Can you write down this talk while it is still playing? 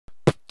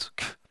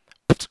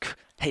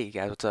Hey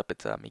guys, what's up?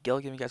 It's Miguel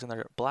giving you guys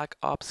another Black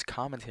Ops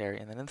commentary,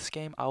 and then in this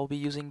game I will be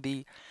using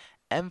the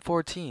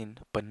M14,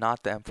 but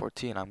not the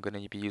M14. I'm going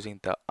to be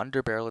using the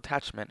underbarrel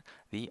attachment,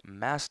 the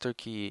Master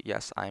Key.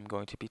 Yes, I'm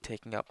going to be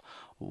taking up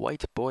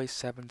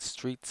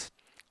Whiteboy7thst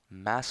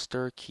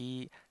Master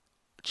Key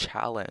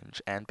challenge,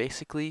 and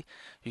basically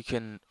you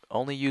can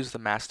only use the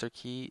Master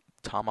Key,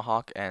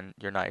 Tomahawk, and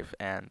your knife.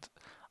 And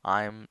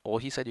well,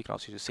 he said you can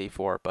also use a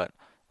C4, but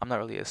I'm not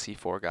really a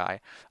C4 guy.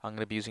 I'm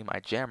going to be using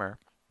my jammer,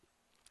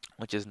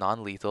 which is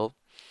non-lethal,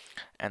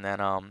 and then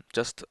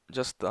just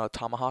a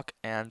tomahawk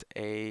and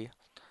a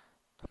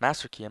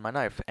master key in my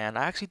knife, and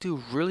I actually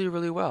do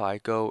really well. I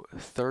go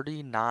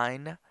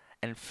 39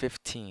 and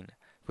 15,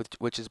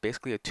 which is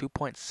basically a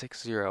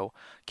 2.60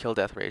 kill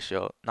death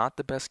ratio. Not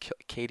the best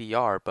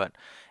KDR, but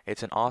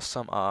it's an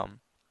awesome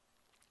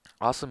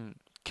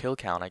kill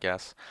count, I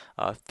guess.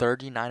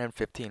 39 and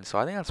 15. So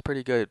I think that's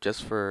pretty good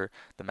just for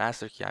the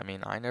master key. I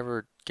mean, I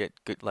never get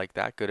good like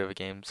that good of a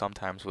game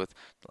sometimes with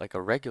like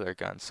a regular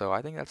gun. So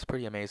I think that's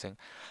pretty amazing.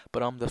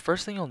 But the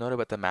first thing you'll note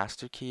about the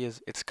master key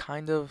is it's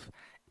kind of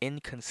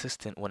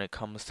inconsistent when it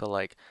comes to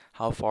like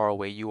how far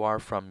away you are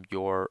from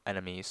your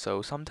enemy.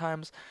 So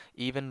sometimes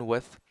even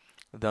with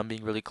them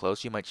being really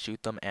close, you might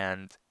shoot them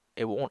and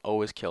it won't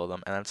always kill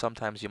them. And then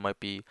sometimes you might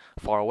be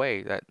far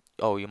away that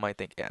you might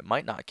think it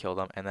might not kill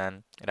them, and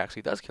then it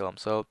actually does kill them.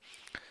 So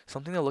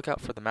something to look out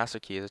for the master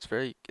key is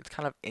it's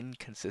kind of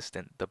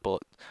inconsistent, the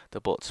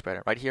bullet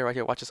spread. Right here,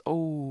 watch this.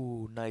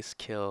 Oh, nice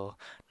kill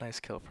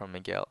from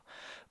Miguel.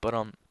 But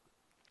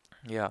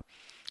yeah,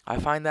 I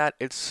find that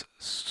it's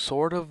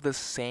sort of the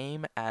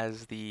same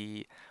as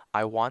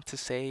I want to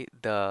say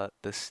the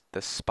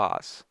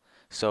spas.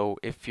 So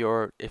if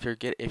you're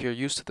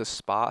used to the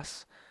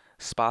spas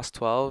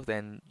 12,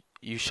 then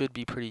you should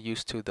be pretty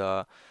used to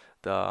the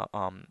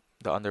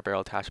underbarrel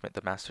attachment,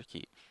 the master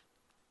key,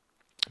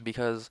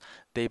 because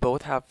they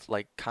both have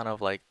like kind of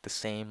like the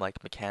same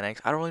like mechanics.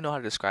 I don't really know how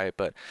to describe it,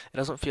 but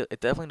it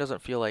definitely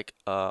doesn't feel like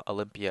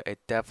Olympia. It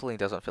definitely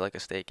doesn't feel like a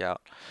stakeout.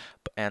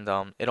 And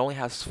it only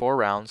has 4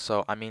 rounds,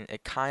 so I mean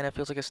it kind of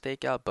feels like a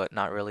stakeout, but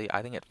not really.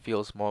 I think it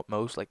feels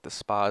most like the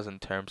spas in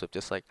terms of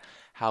just like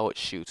how it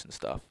shoots and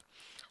stuff.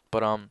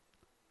 But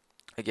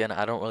again,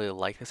 I don't really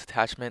like this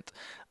attachment.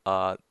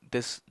 The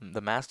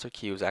master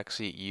key was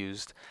actually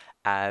used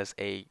as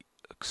a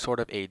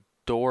sort of a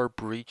door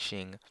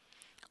breaching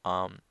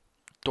um,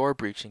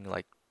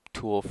 like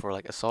tool for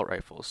like assault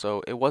rifles.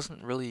 So it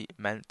wasn't really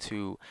meant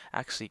to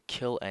actually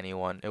kill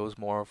anyone. It was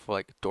more for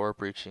like door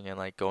breaching and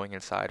like going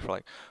inside for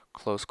like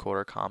close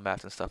quarter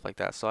combats and stuff like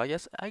that. So I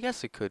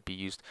guess it could be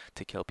used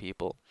to kill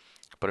people.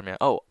 But I mean,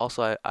 oh,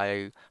 also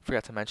I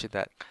forgot to mention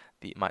that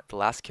the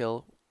last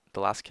kill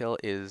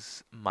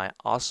is my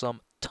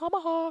awesome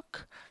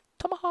tomahawk.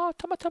 Tomahawk.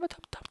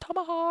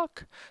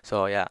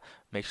 So yeah,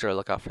 make sure to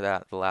look out for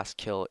that. The last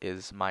kill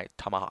is my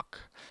tomahawk.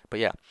 But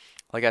yeah,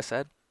 like I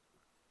said,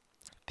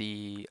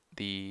 the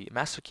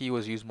master key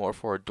was used more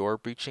for a door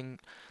breaching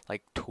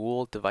like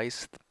tool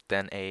device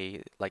than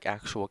a like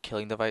actual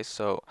killing device.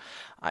 So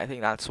I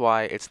think that's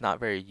why it's not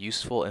very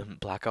useful in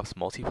Black Ops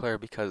multiplayer,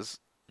 because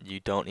you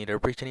don't need to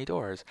breach any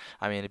doors.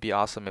 I mean, it'd be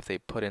awesome if they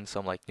put in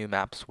some like new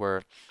maps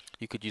where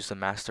you could use the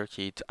master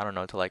key to, I don't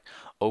know, to like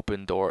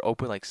open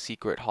like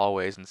secret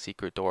hallways and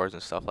secret doors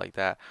and stuff like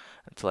that,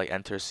 and to like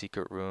enter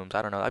secret rooms.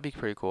 I don't know, that'd be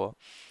pretty cool.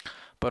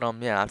 But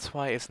yeah, that's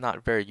why it's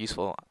not very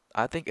useful.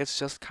 I think it's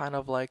just kind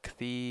of like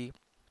the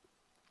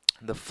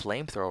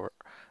flamethrower,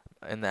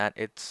 in that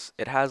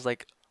it has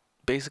like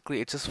basically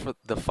it's just for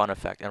the fun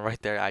effect. And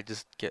right there I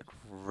just get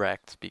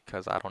wrecked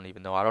because I don't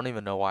even know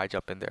why I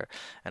jump in there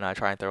and I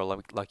try and throw a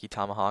lucky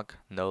tomahawk,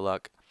 no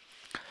luck.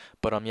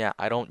 But yeah,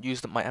 I don't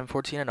use my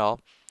M14 at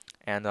all,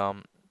 and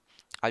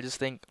I just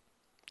think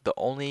the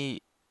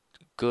only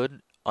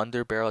good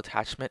underbarrel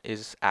attachment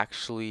is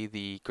actually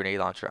the grenade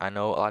launcher. I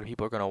know a lot of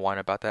people are going to whine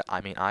about that.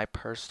 I mean, I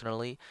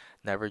personally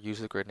never use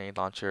the grenade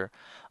launcher,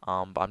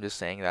 but I'm just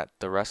saying that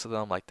the rest of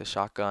them, like the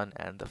shotgun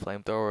and the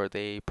flamethrower,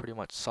 they pretty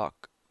much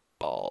suck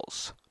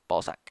balls,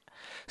 ballsack.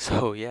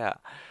 So yeah,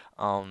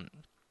 um,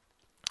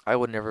 I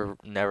would never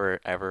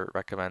ever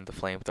recommend the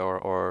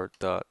flamethrower or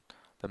the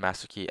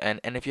master key. And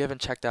if you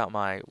haven't checked out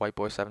my White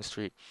Boy 7th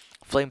Street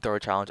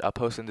flamethrower challenge, I'll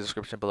post in the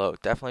description below.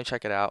 Definitely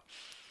check it out.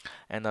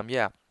 And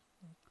yeah,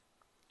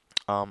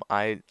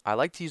 I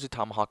like to use the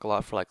tomahawk a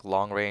lot for like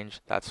long range.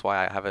 That's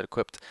why I have it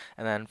equipped.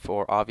 And then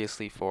for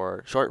obviously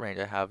for short range,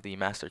 I have the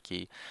master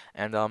key.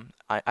 And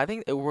I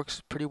think it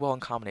works pretty well in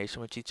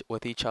combination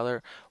with each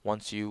other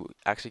once you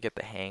actually get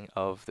the hang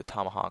of the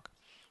tomahawk,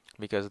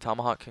 because the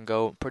tomahawk can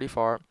go pretty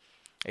far.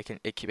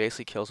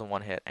 Basically kills in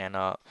one hit. And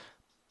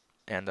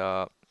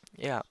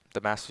yeah,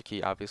 the master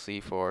key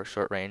obviously for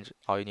short range,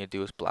 all you need to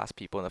do is blast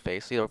people in the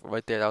face. See,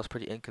 right there, that was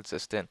pretty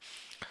inconsistent.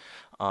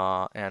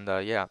 And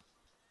yeah.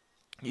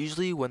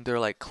 Usually when they're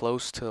like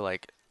close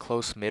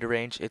mid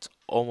range, it's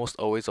almost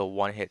always a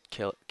one hit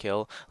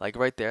kill. Like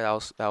right there,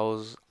 that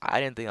was I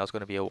didn't think that was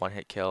gonna be a one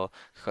hit kill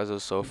because it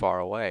was so far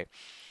away.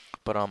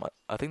 But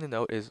a thing to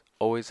note is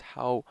always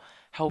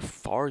how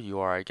far you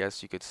are, I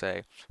guess you could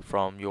say,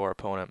 from your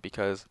opponent,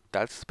 because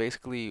that's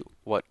basically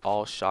what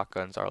all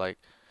shotguns are like,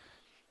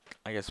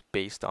 I guess,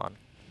 based on.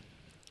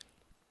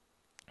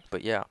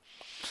 But yeah,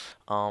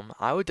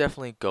 I would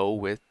definitely go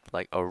with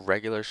like a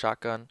regular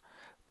shotgun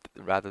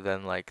rather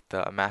than like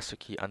the master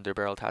key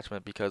underbarrel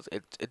attachment, because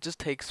it just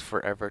takes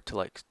forever to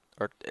like,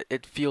 or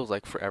it feels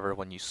like forever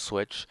when you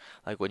switch,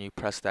 like when you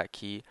press that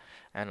key,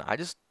 and I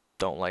just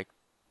don't like,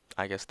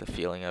 I guess, the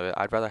feeling of it.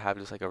 I'd rather have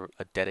just like a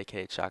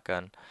dedicated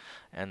shotgun.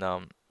 And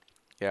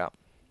yeah,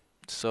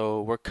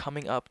 so we're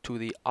coming up to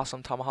the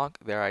awesome tomahawk.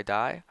 There I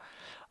die.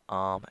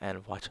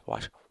 And watch.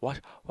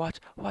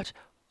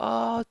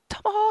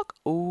 Tomahawk.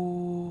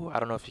 Ooh, I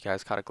don't know if you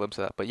guys caught a glimpse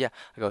of that, but yeah,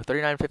 I go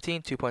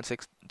 39-15,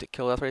 2.6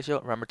 kill death ratio.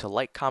 Remember to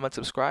like, comment,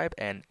 subscribe,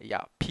 and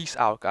yeah, peace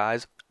out,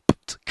 guys.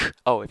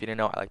 Oh, if you didn't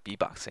know, I like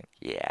beatboxing.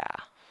 Yeah.